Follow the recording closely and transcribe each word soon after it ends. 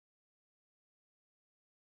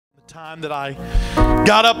Time that I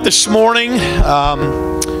got up this morning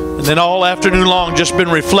and then all afternoon long just been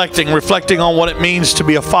reflecting on what it means to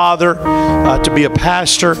be a father, to be a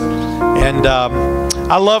pastor, and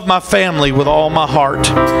I love my family with all my heart.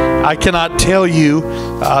 I cannot tell you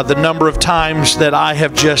the number of times that I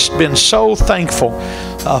have just been so thankful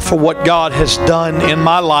for what God has done in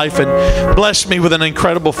my life and blessed me with an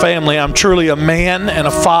incredible family. I'm truly a man and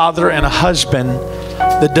a father and a husband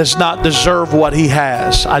that does not deserve what he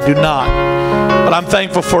has. I do not. But I'm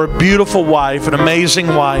thankful for a beautiful wife, an amazing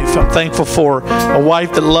wife. I'm thankful for a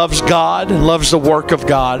wife that loves God and loves the work of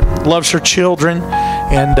God, loves her children.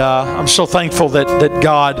 And I'm so thankful that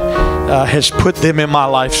God has put them in my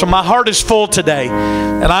life. So my heart is full today.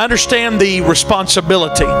 And I understand the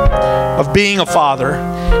responsibility of being a father.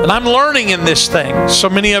 And I'm learning in this thing. So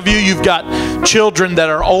many of you, you've got children that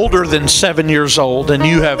are older than 7 years old. And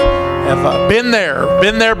you have been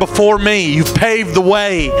there before me. You've paved the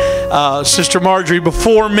way, Sister Marjorie,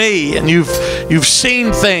 before me. And you've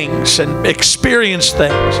seen things and experienced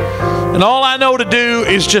things. And all I know to do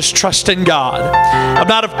is just trust in God. I'm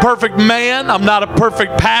not a perfect man. I'm not a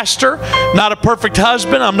perfect pastor. Not a perfect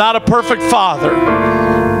husband. I'm not a perfect father.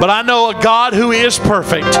 But I know a God who is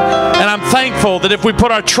perfect. And I'm thankful that if we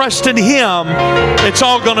put our trust in Him, it's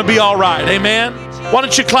all going to be all right. Amen? Why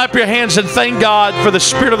don't you clap your hands and thank God for the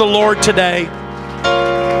Spirit of the Lord today.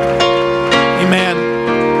 Amen.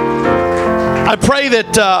 I pray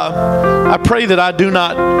that I do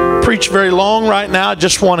not preach very long right now. I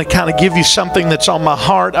just want to kind of give you something that's on my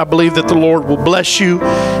heart. I believe that the Lord will bless you.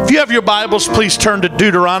 If you have your Bibles, please turn to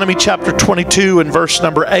Deuteronomy chapter 22 and verse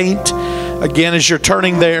number 8. Again, as you're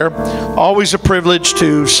turning there, always a privilege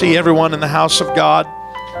to see everyone in the house of God.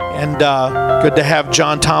 And good to have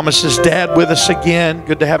John Thomas's dad with us again.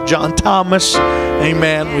 Good to have John Thomas.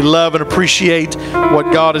 Amen. We love and appreciate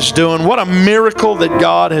what God is doing. What a miracle that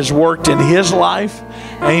God has worked in his life.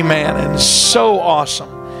 Amen. And so awesome.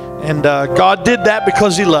 And God did that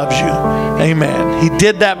because He loves you. Amen. He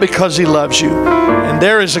did that because He loves you. And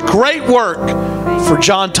there is a great work for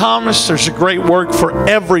John Thomas. There's a great work for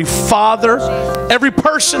every father, every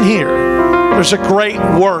person here. There's a great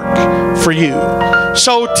work for you.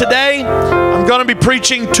 So today, I'm going to be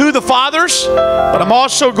preaching to the fathers, but I'm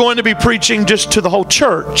also going to be preaching just to the whole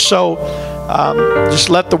church. So just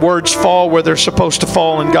let the words fall where they're supposed to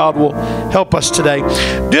fall, and God will help us today.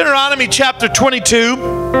 Deuteronomy chapter 22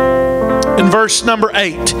 and verse number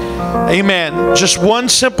 8. Amen. Just one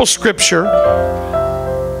simple scripture,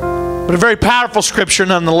 but a very powerful scripture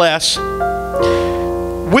nonetheless.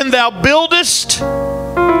 When thou buildest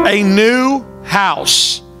a new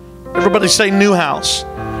house. Everybody say new house.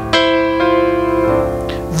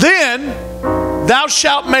 Then thou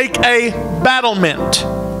shalt make a battlement.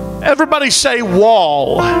 Everybody say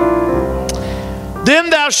wall. Then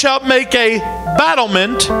thou shalt make a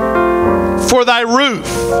battlement for thy roof,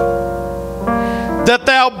 that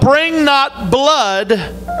thou bring not blood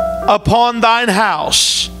upon thine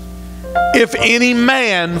house, if any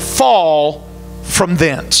man fall from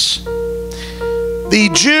thence. The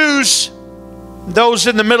Jews, those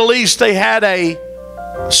in the Middle East, they had a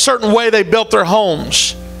certain way they built their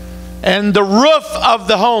homes. And the roof of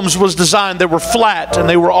the homes was designed, they were flat, and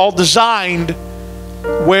they were all designed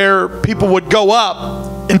where people would go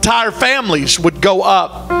up, entire families would go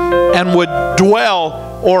up and would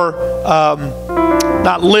dwell, or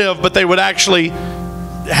not live, but they would actually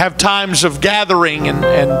have times of gathering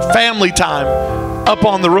and family time up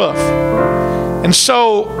on the roof. And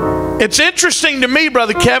so it's interesting to me,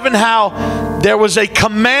 Brother Kevin, how there was a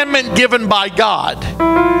commandment given by God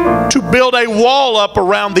to build a wall up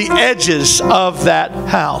around the edges of that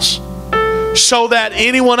house so that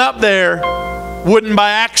anyone up there wouldn't by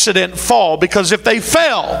accident fall. Because if they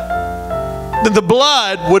fell, then the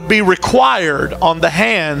blood would be required on the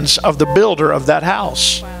hands of the builder of that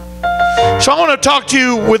house. So I want to talk to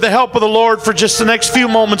you with the help of the Lord for just the next few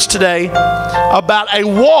moments today about a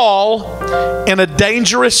wall in a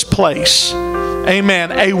dangerous place.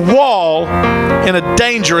 Amen. A wall in a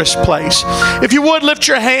dangerous place. If you would, lift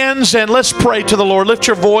your hands and let's pray to the Lord. Lift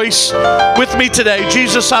your voice with me today.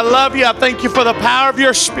 Jesus, I love you. I thank you for the power of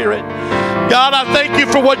your Spirit. God, I thank you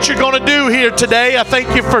for what you're going to do here today. I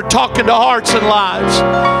thank you for talking to hearts and lives.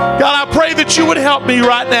 God, I pray that you would help me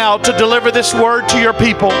right now to deliver this word to your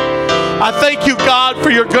people. I thank you, God, for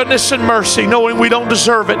your goodness and mercy, knowing we don't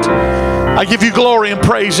deserve it. I give you glory and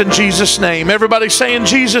praise in Jesus' name. Everybody say in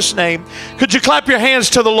Jesus' name. Could you clap your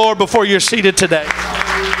hands to the Lord before you're seated today?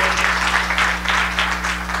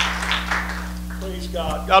 Praise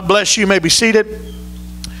God. God bless you. You may be seated.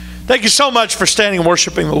 Thank you so much for standing and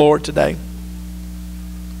worshiping the Lord today.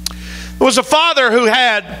 There was a father who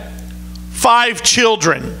had 5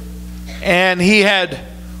 children, and he had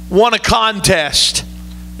won a contest.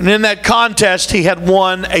 And in that contest, he had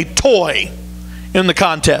won a toy in the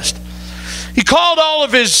contest. He called all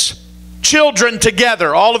of his children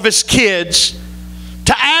together, all of his kids,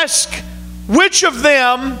 to ask which of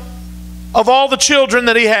them, of all the children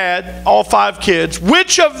that he had, all 5 kids,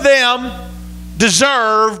 which of them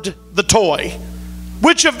deserved the toy?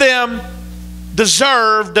 Which of them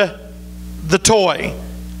deserved the toy?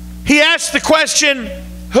 He asked the question,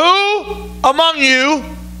 who among you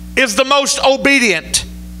is the most obedient?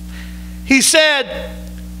 He said,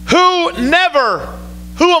 who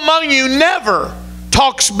among you never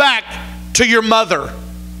talks back to your mother?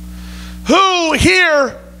 Who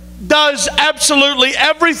here does absolutely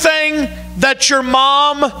everything that your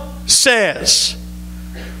mom says?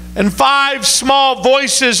 And 5 small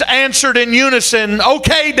voices answered in unison,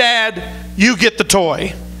 okay, Dad, you get the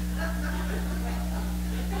toy.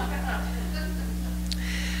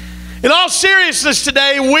 In all seriousness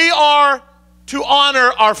today, we are to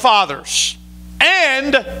honor our fathers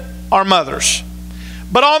and our mothers.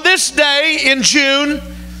 But on this day in June,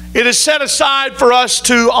 it is set aside for us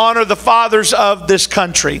to honor the fathers of this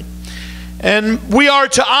country. And we are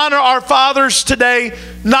to honor our fathers today,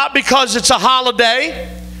 not because it's a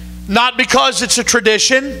holiday, not because it's a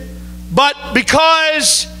tradition, but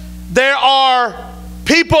because there are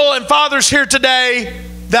people and fathers here today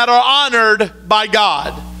that are honored by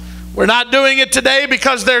God. We're not doing it today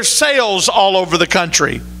because there's sales all over the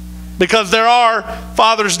country, because there are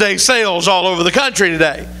Father's Day sales all over the country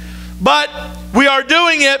today. But we are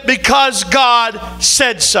doing it because God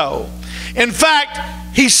said so. In fact,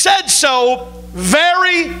 He said so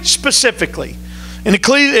very specifically. In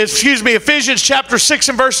Ephesians chapter 6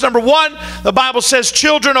 and verse number 1, the Bible says,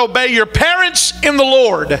 children, obey your parents in the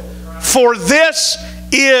Lord, for this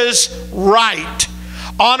is right.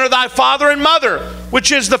 Honor thy father and mother,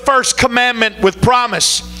 which is the first commandment with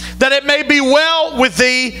promise, that it may be well with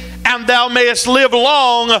thee, and thou mayest live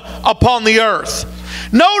long upon the earth.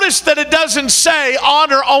 Notice that it doesn't say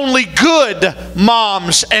honor only good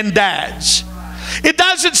moms and dads. It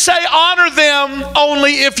doesn't say honor them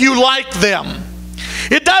only if you like them.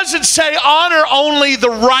 It doesn't say honor only the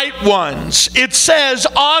right ones. It says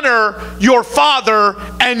honor your father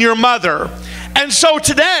and your mother. And so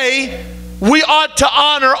today, we ought to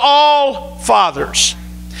honor all fathers.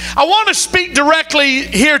 I want to speak directly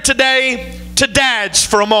here today to dads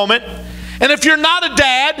for a moment. And if you're not a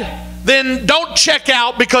dad, then don't check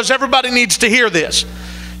out, because everybody needs to hear this.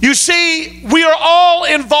 You see, we are all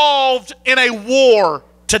involved in a war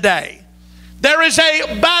today. There is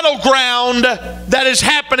a battleground that is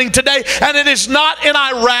happening today, and it is not in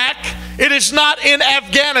Iraq. It is not in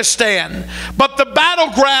Afghanistan, but the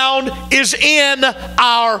battleground is in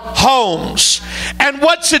our homes. And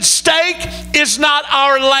what's at stake is not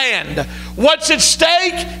our land. What's at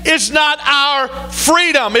stake is not our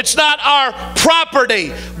freedom. It's not our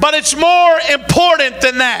property, but it's more important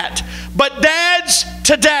than that. But dads,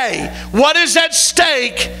 today, what is at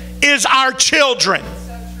stake is our children.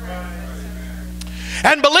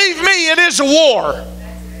 And believe me, it is a war.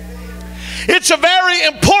 It's a very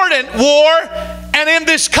important war, and in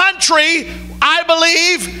this country, I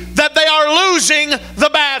believe that they are losing the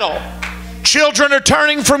battle. Children are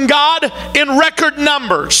turning from God in record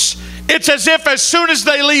numbers. It's as if as soon as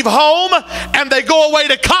they leave home and they go away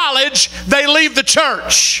to college, they leave the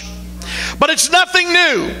church. But it's nothing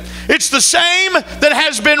new. It's the same that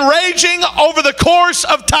has been raging over the course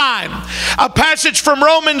of time. A passage from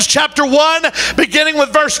Romans chapter 1, beginning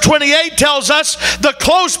with verse 28, tells us the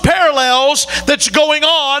close parallels that's going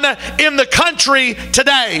on in the country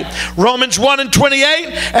today. Romans 1 and 28,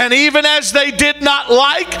 and even as they did not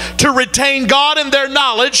like to retain God in their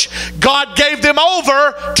knowledge, God gave them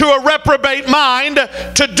over to a reprobate mind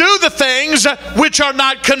to do the things which are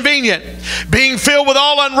not convenient, being filled with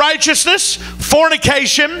all unrighteousness,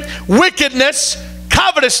 fornication, wickedness,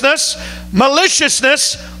 covetousness,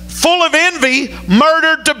 maliciousness, full of envy,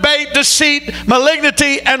 murder, debate, deceit,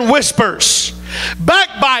 malignity, and whispers.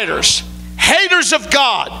 Backbiters, haters of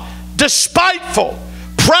God, despiteful,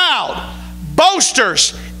 proud,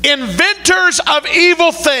 boasters, inventors of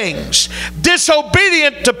evil things,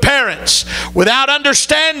 disobedient to parents, without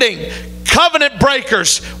understanding, covenant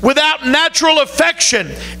breakers, without natural affection,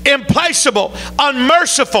 implacable,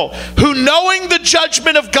 unmerciful, who knowing the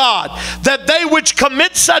judgment of God, that they which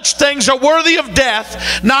commit such things are worthy of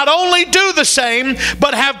death, not only do the same,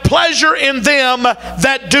 but have pleasure in them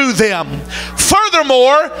that do them.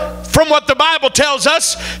 Furthermore, from what the Bible tells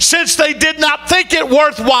us, since they did not think it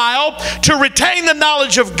worthwhile to retain the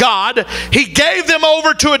knowledge of God, he gave them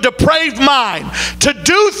over to a depraved mind to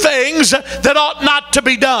do things that ought not to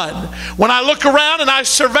be done. When I look around and I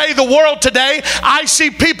survey the world today, I see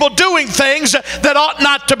people doing things that ought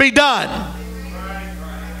not to be done.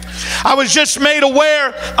 I was just made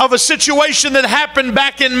aware of a situation that happened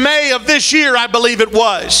back in May of this year, I believe it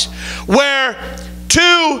was, where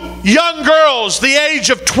two young girls, the age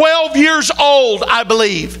of 12 years old, I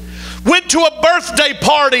believe, went to a birthday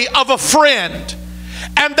party of a friend,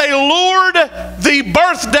 and they lured the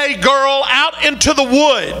birthday girl out into the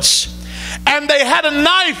woods, and they had a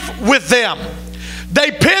knife with them.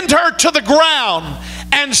 They pinned her to the ground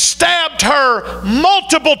and stabbed her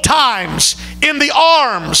multiple times in the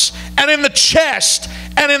arms and in the chest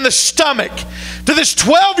and in the stomach. To this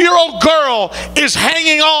 12-year-old girl is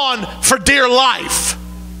hanging on for dear life.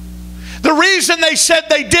 The reason they said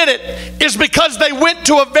they did it is because they went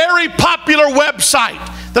to a very popular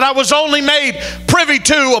website that I was only made privy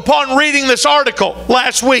to upon reading this article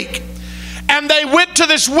last week. And they went to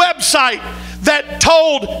this website that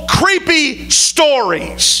told creepy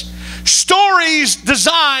stories. Stories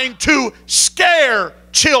designed to scare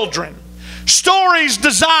children. Stories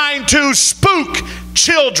designed to spook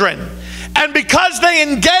children. And because they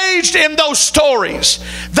engaged in those stories,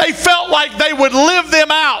 they felt like they would live them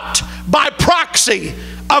out by proxy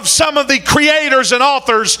of some of the creators and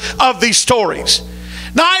authors of these stories.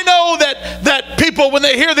 Now, I know that people, when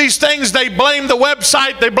they hear these things, they blame the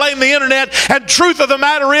website, they blame the internet, and truth of the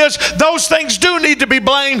matter is, those things do need to be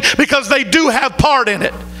blamed because they do have part in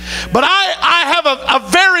it. But I have a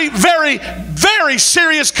very, very, very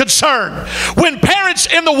serious concern when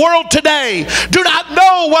parents in the world today do not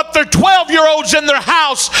know what their 12-year-olds in their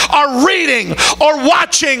house are reading or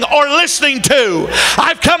watching or listening to.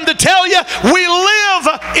 I've come to tell you, we live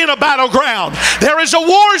in a battleground. There is a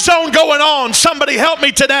war zone going on. Somebody help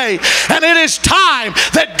me today. And it is time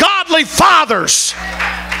that godly fathers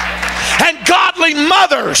and godly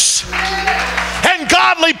mothers and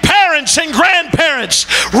godly parents and grandparents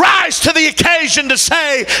rise to the occasion to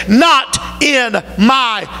say, not in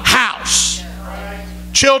my house.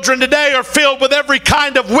 Children today are filled with every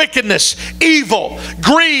kind of wickedness, evil,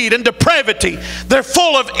 greed, and depravity. They're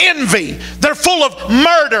full of envy. They're full of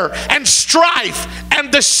murder and strife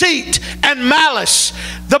and deceit and malice.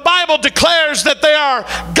 The Bible declares that they are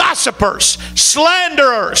gossipers,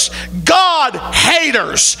 slanderers, God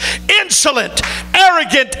haters, insolent,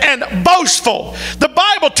 arrogant, and boastful. The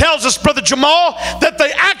Bible tells us, Brother Jamal, that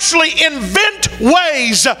they actually invent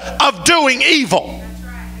ways of doing evil.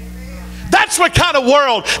 That's what kind of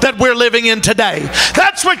world that we're living in today.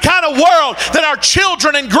 That's what kind of world that our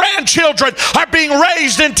children and grandchildren are being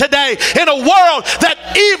raised in today. In a world that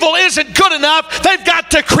evil isn't good enough, they've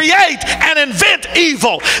got to create and invent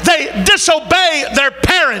evil. They disobey their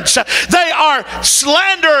parents. They are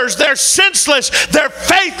slanderers. They're senseless. They're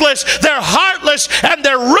faithless. They're heartless. And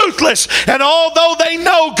they're ruthless. And although they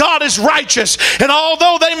know God is righteous, and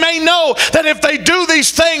although they may know that if they do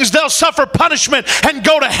these things, they'll suffer punishment and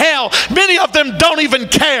go to hell, many of them don't even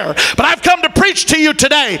care. But I've come to preach to you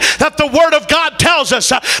today that the Word of God tells us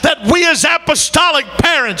that we as apostolic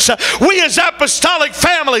parents, we as apostolic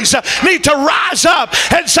families need to rise up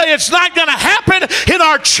and say, it's not going to happen in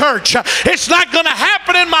our church. It's not going to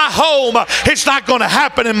happen in my home. It's not going to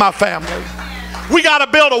happen in my family. We got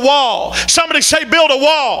to build a wall. Somebody say, build a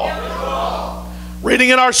wall. Reading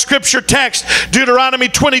in our scripture text, Deuteronomy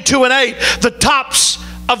 22:8, the tops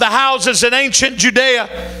of the houses in ancient Judea,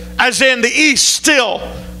 as in the east still,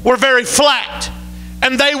 were very flat.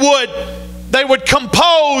 And they would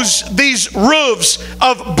compose these roofs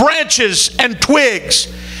of branches and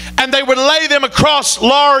twigs. And they would lay them across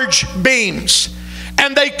large beams.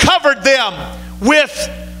 And they covered them with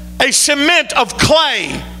a cement of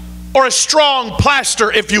clay, or a strong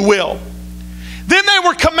plaster, if you will. Then they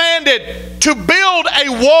were commanded to build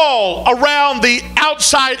a wall around the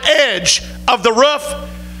outside edge of the roof,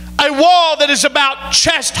 a wall that is about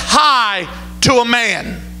chest high to a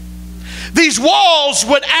man. These walls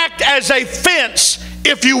would act as a fence,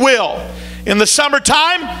 if you will. In the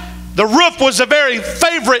summertime, the roof was a very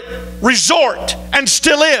favorite resort, and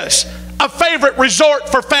still is a favorite resort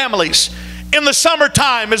for families. In the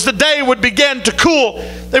summertime, as the day would begin to cool,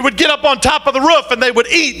 they would get up on top of the roof and they would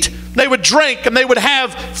eat, they would drink, and they would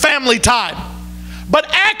have family time. But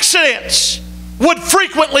accidents would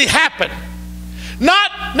frequently happen.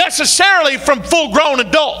 Not necessarily from full-grown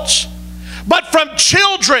adults, but from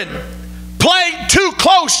children playing too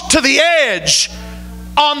close to the edge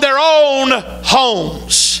on their own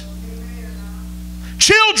homes.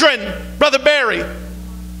 Children, Brother Barry,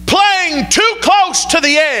 playing too close to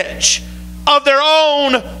the edge of their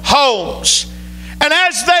own homes. And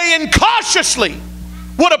as they incautiously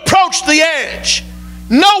would approach the edge,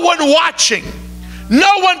 no one watching,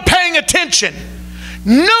 no one paying attention,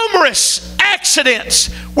 numerous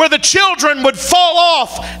accidents where the children would fall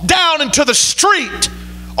off down into the street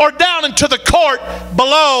or down into the court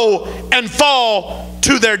below and fall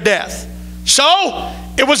to their death. So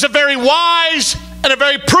it was a very wise and a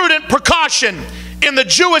very prudent precaution in the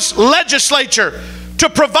Jewish legislature to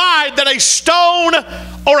provide that a stone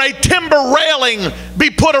or a timber railing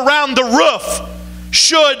be put around the roof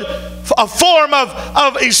should a form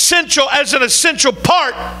of essential, as an essential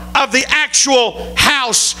part of the actual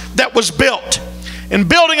house that was built. In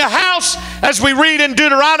building a house, as we read in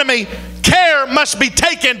Deuteronomy, care must be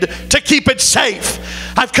taken to keep it safe.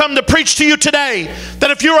 I've come to preach to you today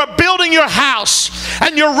that if you are building your house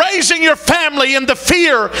and you're raising your family in the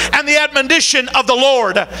fear and the admonition of the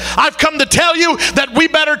Lord, I've come to tell you that we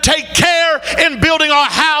better take care in building our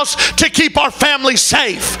house to keep our family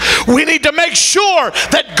safe. We need to make sure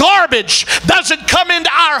that garbage doesn't come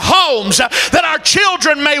into our homes that our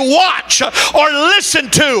children may watch or listen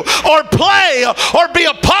to or play or be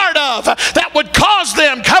a part of that would cause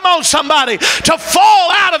them, come on somebody, to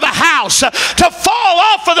fall out of the house, to fall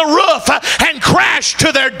off of the roof and crash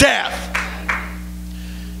to their death.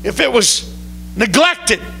 If it was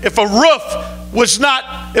neglected, if a roof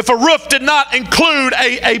did not include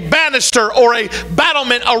a banister or a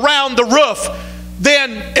battlement around the roof,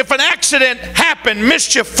 then if an accident happened,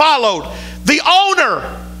 mischief followed, the owner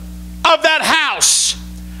of that house,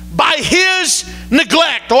 by his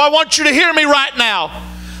neglect, I want you to hear me right now,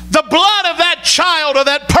 the blood of that child or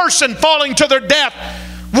that person falling to their death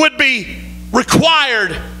would be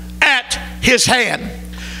required at his hand.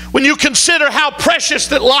 When you consider how precious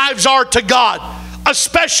that lives are to God,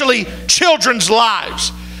 especially children's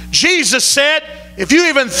lives, Jesus said, if you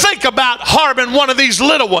even think about harming one of these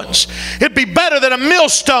little ones, it'd be better that a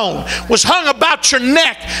millstone was hung about your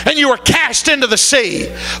neck and you were cast into the sea.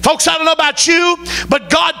 Folks, I don't know about you, but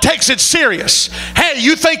God takes it serious. Hey,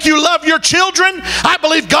 you think you love your children? I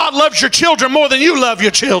believe God loves your children more than you love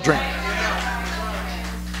your children.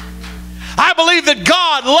 I believe that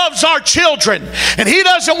God loves our children, and He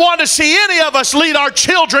doesn't want to see any of us lead our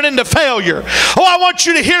children into failure. Oh, I want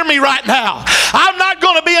you to hear me right now. I'm not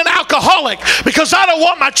going to be an alcoholic because I don't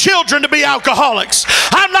want my children to be alcoholics.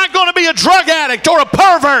 I'm not going to be a drug addict or a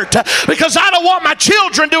pervert because I don't want my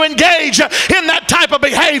children to engage in that type of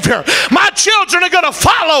behavior. My children are going to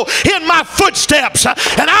follow in my footsteps,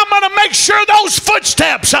 and I'm going to make sure those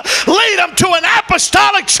footsteps lead them to an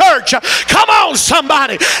apostolic church. Come on,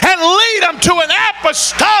 somebody, and lead them to an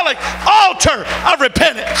apostolic altar of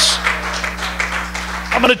repentance.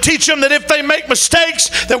 I'm going to teach them that if they make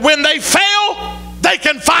mistakes, that when they fail, they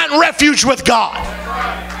can find refuge with God.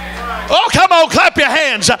 Oh, come on, clap your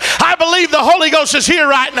hands. I believe the Holy Ghost is here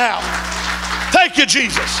right now. Thank you,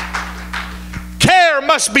 Jesus. Care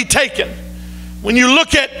must be taken. When you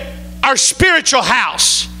look at our spiritual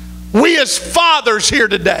house, we as fathers here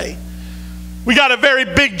today, we got a very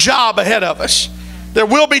big job ahead of us. There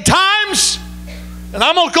will be times, and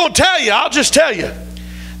I'm not going to tell you, I'll just tell you,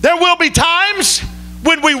 there will be times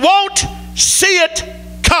when we won't see it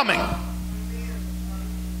coming.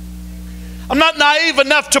 I'm not naive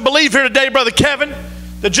enough to believe here today, Brother Kevin,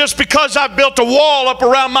 that just because I've built a wall up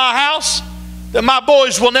around my house, that my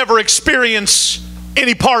boys will never experience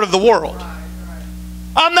any part of the world.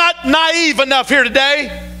 I'm not naive enough here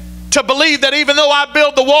today to believe that even though I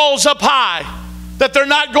build the walls up high, that they're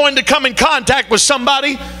not going to come in contact with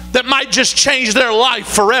somebody that might just change their life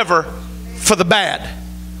forever for the bad.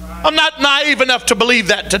 I'm not naive enough to believe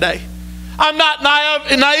that today. I'm not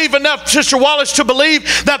naive enough, Sister Wallace, to believe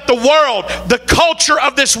that the world, the culture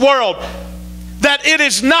of this world, that it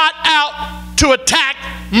is not out to attack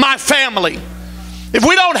my family. If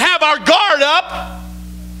we don't have our guard up,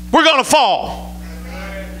 we're going to fall.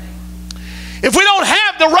 If we don't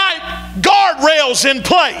have the right guardrails in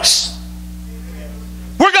place,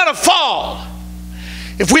 we're going to fall.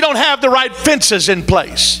 If we don't have the right fences in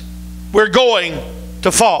place, we're going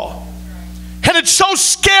to fall. And it's so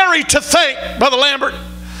scary to think, Brother Lambert,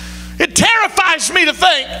 it terrifies me to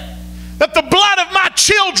think that the blood of my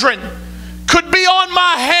children could be on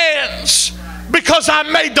my hands because I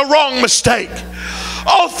made the wrong mistake.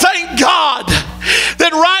 Oh, thank God that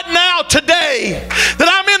right now, today, that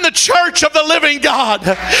I'm in the church of the living God,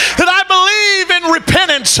 that I believe in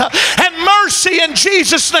repentance and mercy in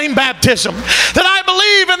Jesus' name baptism, that I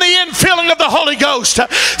believe in the infilling of the Holy Ghost.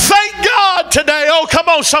 Thank God today. Oh, come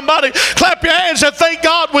on, somebody, clap your hands and thank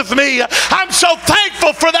God with me. I'm so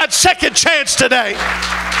thankful for that second chance today.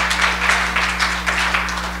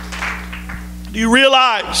 Do you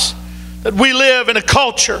realize that we live in a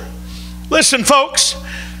culture? Listen, folks,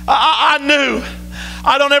 I knew.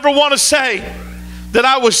 I don't ever want to say that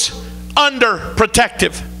I was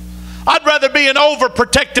underprotective. I'd rather be an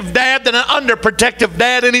overprotective dad than an underprotective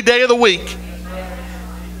dad any day of the week.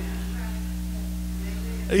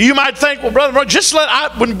 You might think, well, brother, just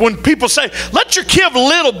when people say, let your kid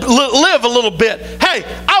live a little bit. Hey,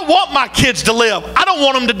 I want my kids to live. I don't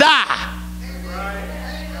want them to die.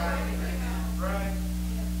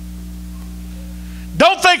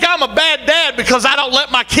 Don't think I'm a bad dad because I don't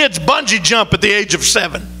let my kids bungee jump at the age of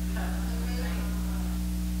 7.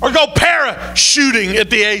 Or go parachuting at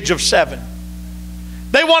the age of 7.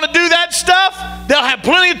 They want to do that stuff, they'll have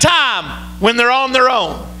plenty of time when they're on their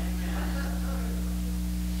own.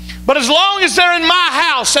 But as long as they're in my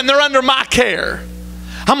house and they're under my care,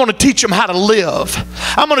 I'm going to teach them how to live.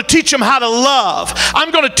 I'm going to teach them how to love.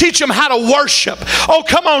 I'm going to teach them how to worship. Oh,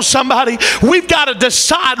 come on, somebody. We've got to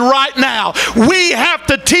decide right now. We have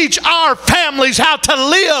to teach our families how to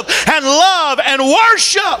live and love and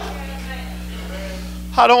worship.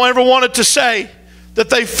 I don't ever want it to say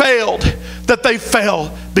that they failed, that they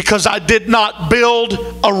fell because I did not build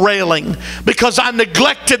a railing, because I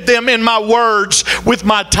neglected them in my words, with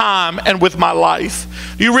my time, and with my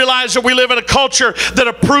life. Do you realize that we live in a culture that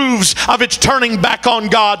approves of its turning back on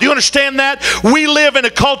God? Do you understand that? We live in a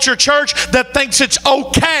culture, church, that thinks it's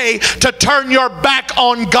okay to turn your back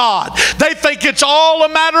on God. They think it's all a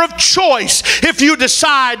matter of choice if you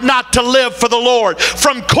decide not to live for the Lord.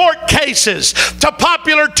 From court cases to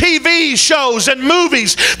popular TV shows and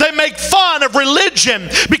movies, they make fun of religion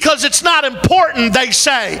because it's not important, they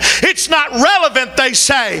say. It's not relevant, they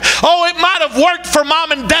say. Oh, it might have worked for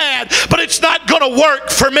mom and dad, but it's not going to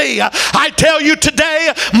work for me. I tell you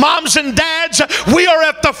today, moms and dads, we are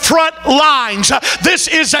at the front lines. This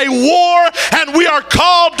is a war, and we are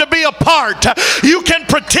called to be a part. You can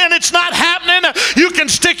pretend it's not happening. You can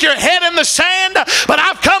stick your head in the sand, but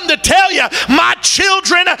I've come to tell you, my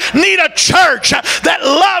children need a church that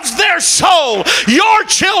loves their soul. Your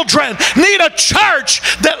children need a church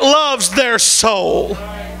that loves their soul.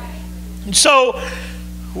 And so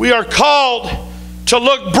we are called to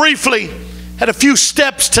look briefly at a few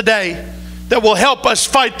steps today that will help us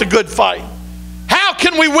fight the good fight. How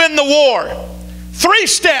can we win the war? 3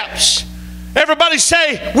 steps. Everybody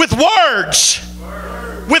say, with words,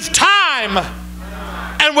 with time,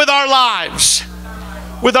 and with our lives.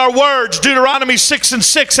 With our words, Deuteronomy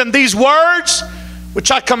 6:6, and these words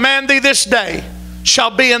which I command thee this day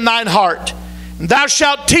shall be in thine heart. And thou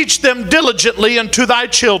shalt teach them diligently unto thy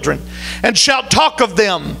children, and shalt talk of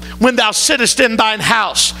them when thou sittest in thine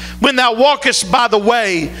house, when thou walkest by the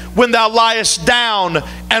way, when thou liest down,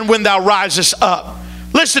 and when thou risest up.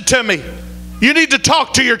 Listen to me. You need to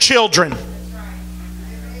talk to your children.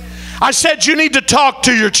 I said you need to talk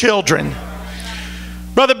to your children.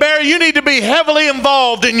 Brother Barry, you need to be heavily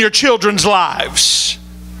involved in your children's lives.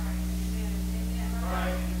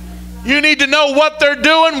 You need to know what they're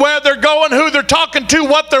doing, where they're going, who they're talking to,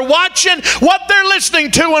 what they're watching, what they're listening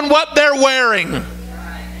to, and what they're wearing.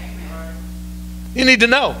 You need to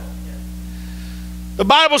know. The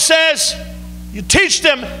Bible says you teach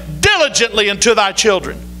them diligently unto thy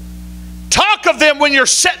children. Talk of them when you're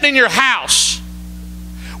sitting in your house,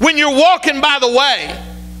 when you're walking by the way,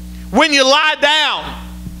 when you lie down,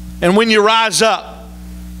 and when you rise up.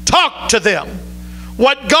 Talk to them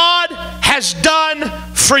what God has done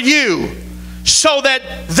for you so that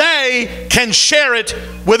they can share it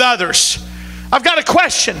with others. I've got a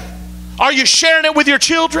question. Are you sharing it with your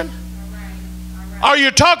children? Are you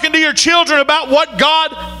talking to your children about what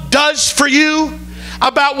God does for you?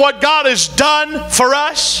 About what God has done for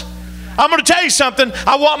us? I'm going to tell you something.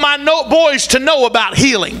 I want my boys to know about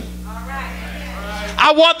healing.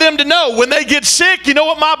 I want them to know when they get sick, you know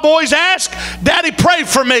what my boys ask? Daddy, pray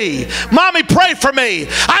for me. Mommy, pray for me.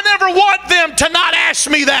 I never want them to not ask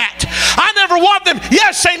me that. I never want them,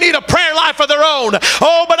 yes, they need a prayer life of their own.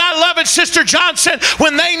 Oh, but I love it, Sister Johnson,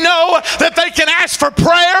 when they know that they can ask for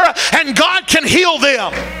prayer and God can heal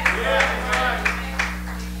them.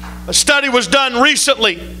 A study was done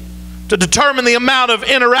recently to determine the amount of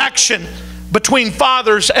interaction between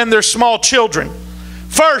fathers and their small children.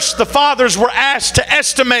 First, the fathers were asked to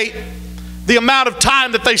estimate the amount of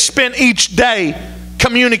time that they spent each day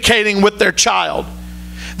communicating with their child.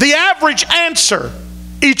 The average answer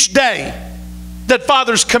each day that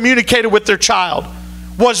fathers communicated with their child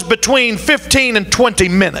was between 15 and 20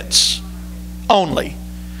 minutes only.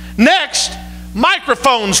 Next,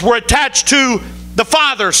 microphones were attached to the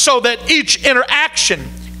father so that each interaction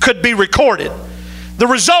could be recorded. The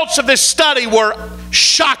results of this study were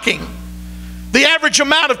shocking. The average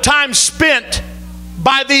amount of time spent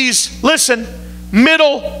by these, listen,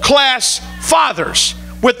 middle-class fathers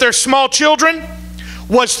with their small children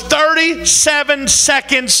was 37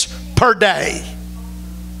 seconds per day.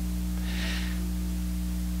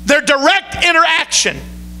 Their direct interaction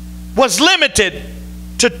was limited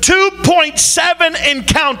to 2.7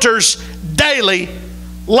 encounters daily,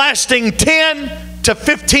 lasting 10 to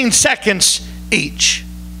 15 seconds each.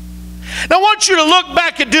 Now I want you to look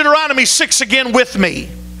back at Deuteronomy 6 again with me.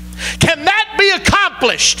 Can that be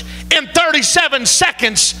accomplished in 37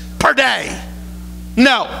 seconds per day?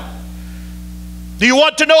 No. Do you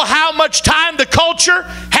want to know how much time the culture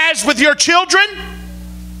has with your children?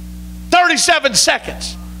 37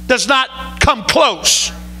 seconds does not come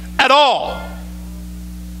close at all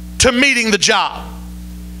to meeting the job.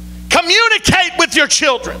 Communicate with your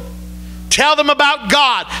children. Tell them about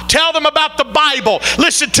God. Tell them about the Bible.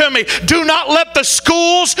 Listen to me. Do not let the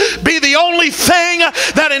schools be the only thing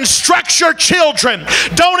that instructs your children.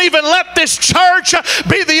 Don't even let this church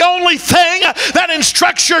be the only thing that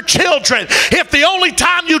instructs your children. If the only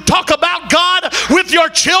time you talk about God with your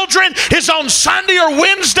children is on Sunday or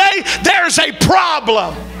Wednesday, there's a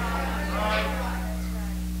problem.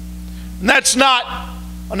 And that's not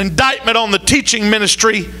an indictment on the teaching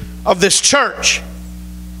ministry of this church.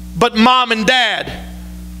 But mom and dad,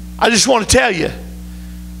 I just want to tell you,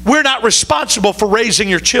 we're not responsible for raising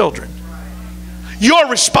your children. You're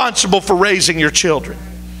responsible for raising your children.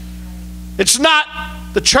 It's not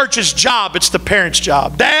the church's job, it's the parents'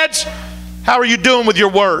 job. Dads, how are you doing with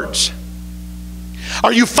your words?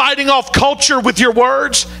 Are you fighting off culture with your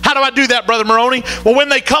words? How do I do that, Brother Maroney? Well, when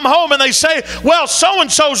they come home and they say, well,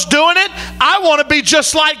 so-and-so's doing it, I want to be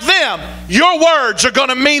just like them. Your words are going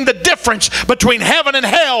to mean the difference between heaven and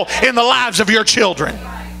hell in the lives of your children.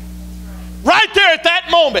 Right there at that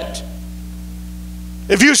moment.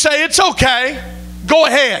 If you say, it's okay, go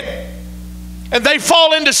ahead, and they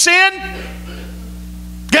fall into sin,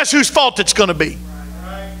 guess whose fault it's going to be?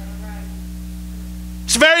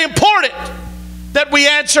 It's very important that we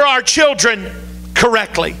answer our children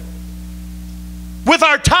correctly. With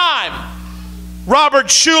our time, Robert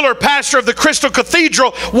Schuller, pastor of the Crystal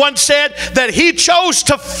Cathedral, once said that he chose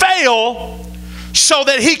to fail so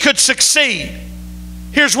that he could succeed.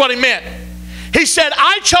 Here's what he meant. He said,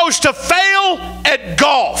 I chose to fail at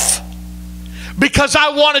golf because I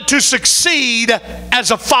wanted to succeed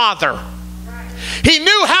as a father. He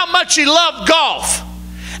knew how much he loved golf.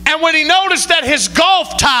 And when he noticed that his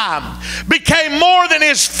golf time became more than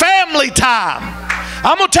his family time,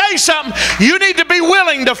 I'm going to tell you something. You need to be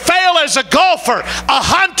willing to fail as a golfer, a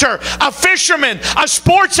hunter, a fisherman, a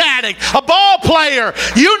sports addict, a ball player.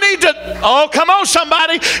 You need to, oh, come on,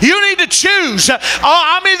 somebody. You need to choose. Oh,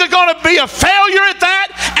 I'm either going to be a failure at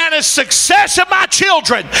that and a success at my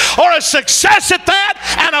children, or a success at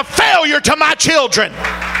that and a failure to my children.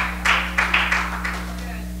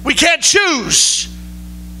 We can't choose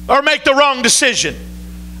or make the wrong decision.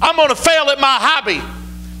 I'm going to fail at my hobby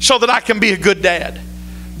so that I can be a good dad.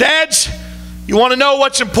 Dads, you want to know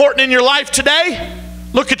what's important in your life today?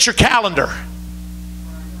 Look at your calendar.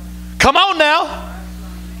 Come on now.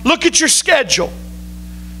 Look at your schedule.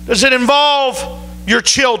 Does it involve your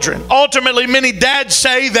children? Ultimately, many dads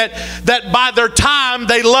say that by their time,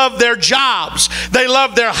 they love their jobs. They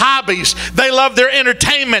love their hobbies. They love their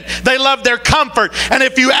entertainment. They love their comfort. And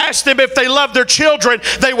if you ask them if they love their children,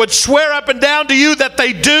 they would swear up and down to you that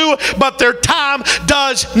they do, but their time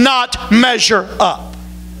does not measure up.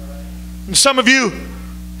 And some of you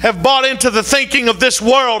have bought into the thinking of this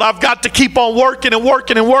world. I've got to keep on working and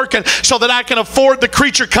working and working so that I can afford the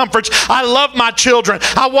creature comforts. I love my children.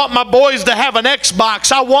 I want my boys to have an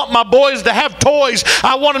Xbox. I want my boys to have toys.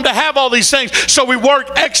 I want them to have all these things. So we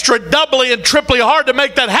work extra doubly and triply hard to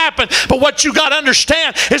make that happen. But what you got to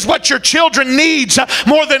understand is what your children needs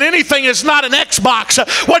more than anything is not an Xbox.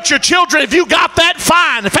 What your children, if you got that,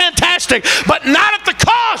 fine, fantastic. But not at the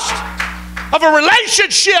cost of a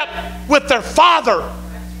relationship with their father.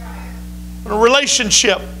 A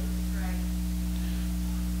relationship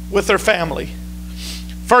with their family.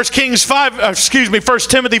 1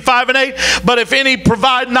 Timothy 5:8. But if any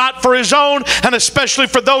provide not for his own, and especially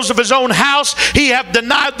for those of his own house, he hath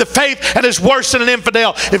denied the faith and is worse than an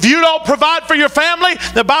infidel. If you don't provide for your family,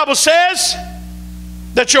 the Bible says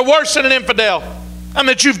that you're worse than an infidel and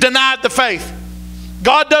that you've denied the faith.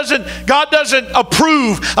 God doesn't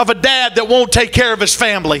approve of a dad that won't take care of his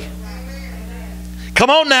family. Come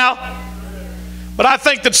on now. But I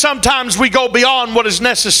think that sometimes we go beyond what is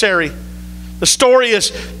necessary The story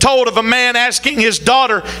is told of a man asking his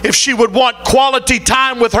daughter if she would want quality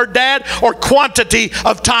time with her dad or quantity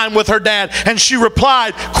of time with her dad. And she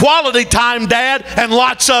replied, "Quality time, Dad, and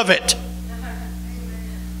lots of it."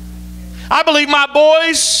 I believe my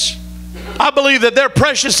boys, I believe that they're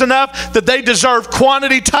precious enough that they deserve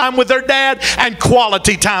quantity time with their dad and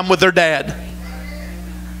quality time with their dad.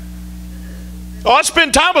 Oh, I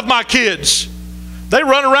spend time with my kids. They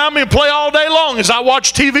run around me and play all day long as I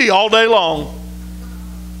watch TV all day long.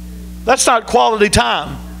 That's not quality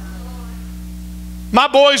time. My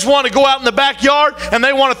boys want to go out in the backyard and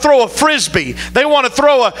they want to throw a frisbee. They want to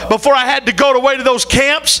throw before I had to go away to those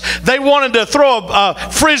camps, they wanted to throw a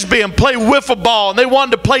frisbee and play wiffle ball. And they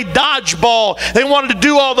wanted to play dodgeball. They wanted to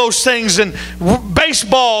do all those things, and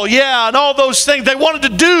baseball, yeah, and all those things. They wanted to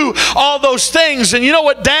do all those things. And you know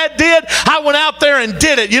what Dad did? I went out there and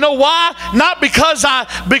did it. You know why? Not because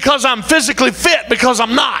I'm physically fit, because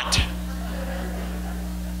I'm not.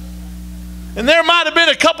 And there might have been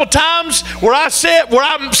a couple times where I said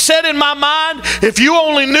in my mind, if you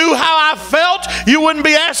only knew how I felt, you wouldn't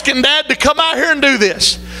be asking Dad to come out here and do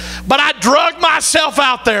this. But I drug myself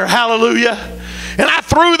out there, hallelujah, and I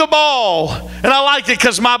threw the ball. And I like it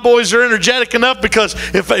because my boys are energetic enough, because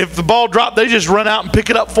if the ball dropped, they just run out and pick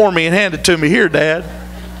it up for me and hand it to me. Here, Dad.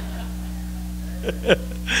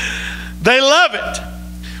 They love it.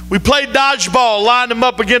 We played dodgeball, lined them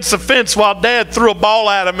up against the fence while Dad threw a ball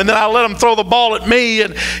at them, and then I let them throw the ball at me.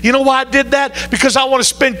 And you know why I did that? Because I want to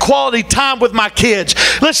spend quality time with my kids.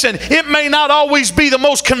 Listen, it may not always be the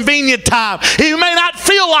most convenient time. You may not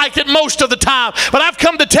feel like it most of the time, but I've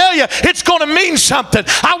come to tell you, it's going to mean something.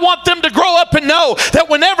 I want them to grow up and know that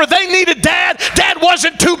whenever they needed Dad, Dad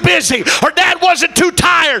wasn't too busy, or Dad wasn't too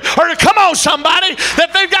tired, or come on somebody,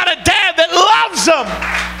 that they've got a Dad that loves them.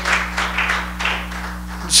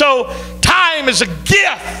 So time is a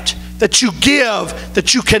gift that you give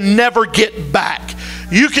that you can never get back.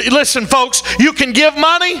 Listen, folks, you can give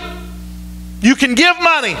money, and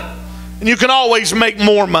you can always make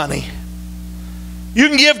more money. You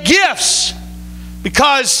can give gifts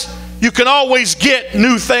because you can always get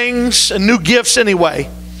new things and new gifts anyway.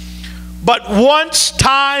 But once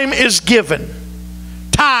time is given,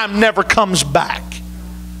 time never comes back.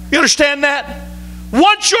 You understand that?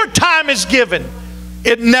 Once your time is given,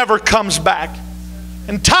 it never comes back.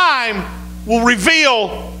 And time will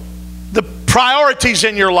reveal the priorities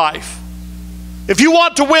in your life. If you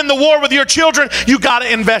want to win the war with your children, you got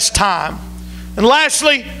to invest time. And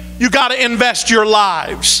lastly, you got to invest your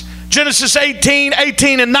lives. Genesis 18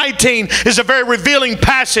 and 19 is a very revealing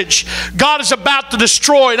passage. God is about to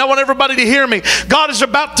destroy, and I want everybody to hear me. God is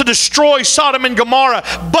about to destroy Sodom and Gomorrah,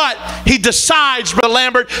 but he decides, Brother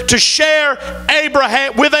Lambert, to share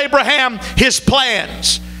with Abraham his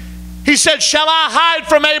plans. He said, "Shall I hide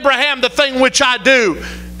from Abraham the thing which I do?"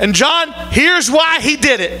 And John, here's why he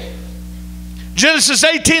did it. Genesis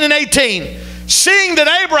 18 and 18. "Seeing that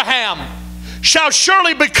Abraham shall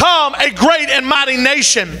surely become a great and mighty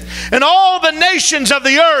nation, and all the nations of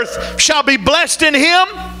the earth shall be blessed in him."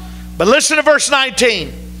 But listen to verse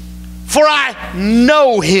 19. "For I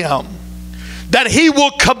know him, that he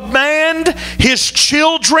will command his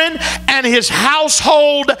children and his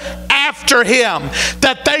household after him,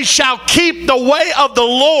 that they shall keep the way of the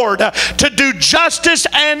Lord to do justice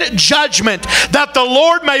and judgment, that the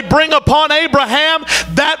Lord may bring upon Abraham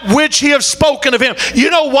that which he has spoken of him." You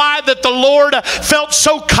know why that the Lord felt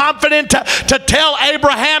so confident to tell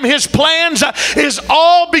Abraham his plans? Is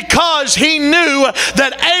all because he knew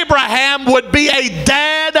that Abraham would be a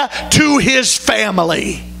dad to his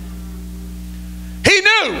family. He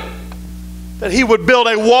knew that he would build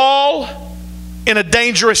a wall in a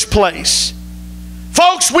dangerous place.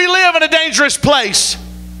 Folks, we live in a dangerous place.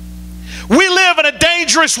 We live in a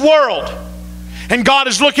dangerous world. And God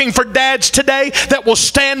is looking for dads today that will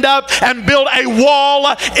stand up and build a wall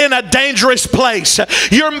in a dangerous place.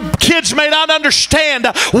 Your kids may not understand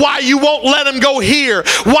why you won't let them go here,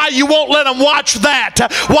 why you won't let them watch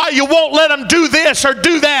that, why you won't let them do this or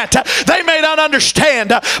do that. They may not understand,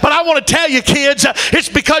 but I want to tell you, kids, it's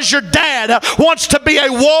because your dad wants to be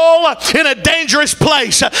a wall in a dangerous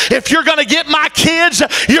place. If you're going to get my kids,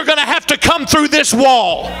 you're going to have to come through this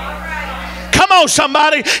wall. Come on,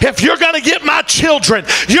 somebody. If you're going to get my children,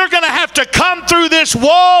 you're going to have to come through this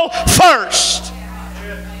wall first.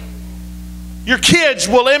 Your kids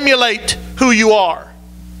will emulate who you are.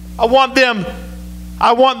 I want them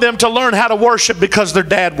to learn how to worship because their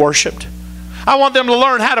dad worshiped. I want them to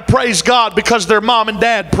learn how to praise God because their mom and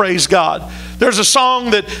dad praise God. There's a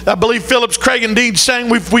song that I believe Phillips, Craig, and Dean sang.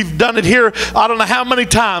 We've done it here I don't know how many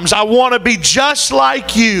times. I want to be just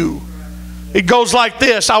like you. It goes like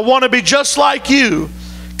this. I want to be just like you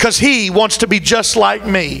because he wants to be just like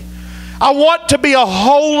me. I want to be a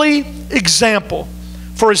holy example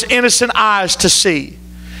for his innocent eyes to see.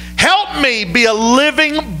 Help me be a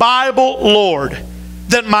living Bible, Lord,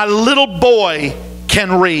 that my little boy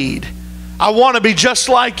can read. I want to be just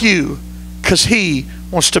like you because he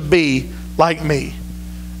wants to be like me.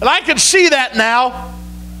 And I can see that now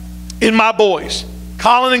in my boys.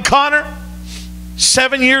 Colin and Connor,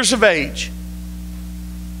 7 years of age.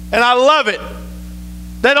 And I love it.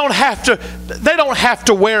 They don't have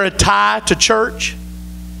to wear a tie to church.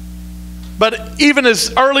 But even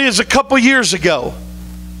as early as a couple years ago,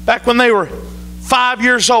 back when they were 5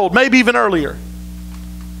 years old, maybe even earlier,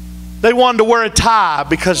 they wanted to wear a tie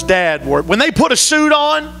because Dad wore it. When they put a suit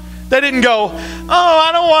on, they didn't go, oh,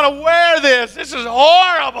 I don't want to wear this. This is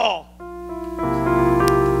horrible.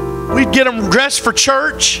 We'd get them dressed for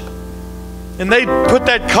church, and they'd put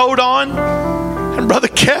that coat on. And Brother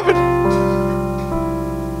Kevin,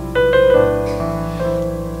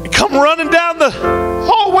 he'd come running down the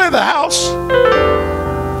hallway of the house.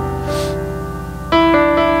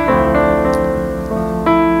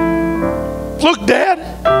 Look, Dad,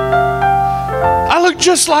 I look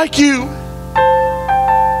just like you.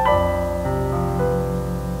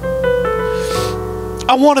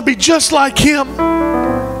 I want to be just like him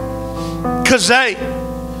because they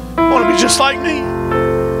want to be just like me.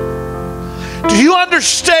 Do you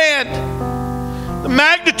understand the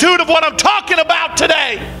magnitude of what I'm talking about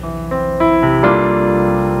today?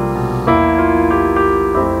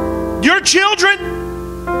 Your children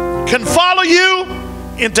can follow you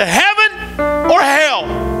into heaven or hell.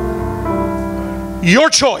 Your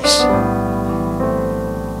choice.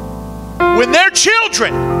 When they're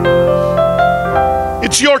children,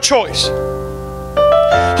 it's your choice.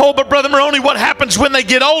 Oh, but Brother Maroney, what happens when they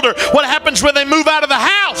get older? What happens when they move out of the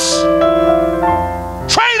house?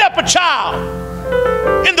 Train up a child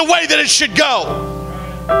in the way that it should go.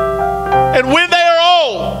 And when they are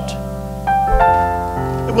old,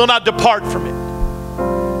 they will not depart from it.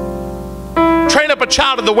 Train up a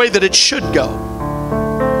child in the way that it should go.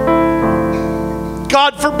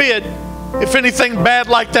 God forbid if anything bad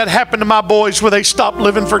like that happened to my boys where they stopped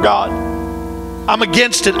living for God. I'm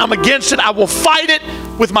against it. I'm against it. I will fight it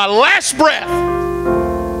with my last breath.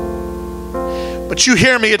 But you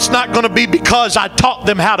hear me, it's not going to be because I taught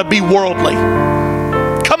them how to be worldly.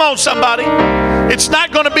 Come on, somebody. It's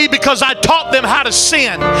not going to be because I taught them how to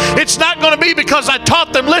sin. It's not going to be because I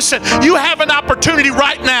taught them, listen, you have an opportunity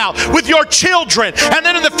right now with your children, and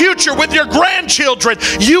then in the future with your grandchildren.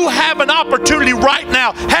 You have an opportunity right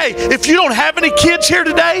now. Hey, if you don't have any kids here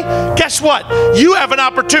today, guess what? You have an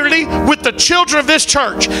opportunity with the children of this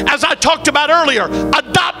church. As I talked about earlier,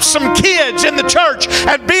 adopt some kids in the church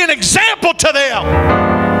and be an example to them.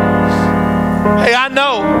 Hey, I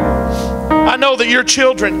know that your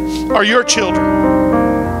children are your children.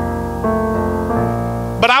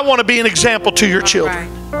 But I want to be an example to your children.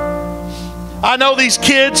 I know these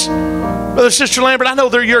kids, Brother Sister Lambert, I know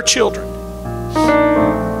they're your children.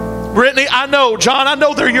 Brittany, I know. John, I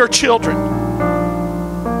know they're your children.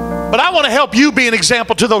 But I want to help you be an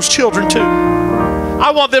example to those children too. I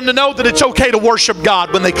want them to know that it's okay to worship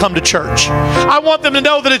God when they come to church. I want them to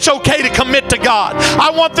know that it's okay to commit to God. I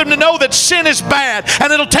want them to know that sin is bad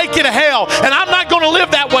and it'll take you to hell. And I'm not going to live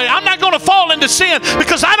that way. I'm not going to fall into sin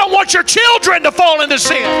because I don't want your children to fall into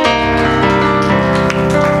sin.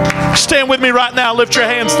 Stand with me right now. Lift your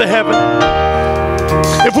hands to heaven.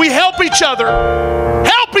 If we help each other,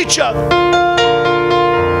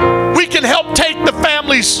 we can help take the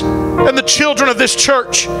families and the children of this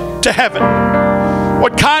church to heaven.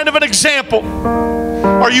 What kind of an example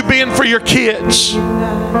are you being for your kids?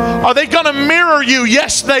 Are they going to mirror you?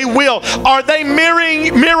 Yes, they will. Are they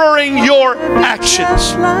mirroring your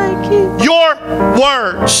actions? Your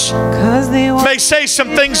words may say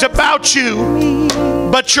some things about you,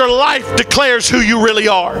 but your life declares who you really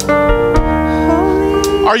are.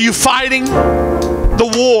 Are you fighting the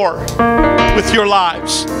war with your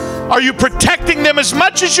lives? Are you protecting them as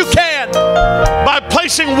much as you can by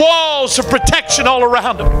placing walls of protection all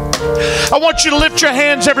around them? I want you to lift your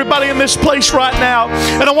hands, everybody in this place right now,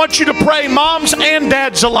 and I want you to pray, moms and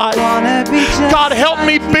dads alike. God, help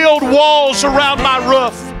me build walls around my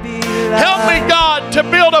roof. Help me, God, to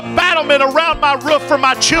build a battlement around my roof for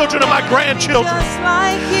my children and my grandchildren.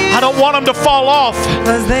 I don't want them to fall off.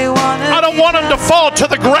 I don't want them to fall to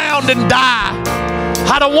the ground and die.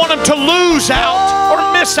 I don't want them to lose out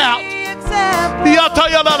or miss out.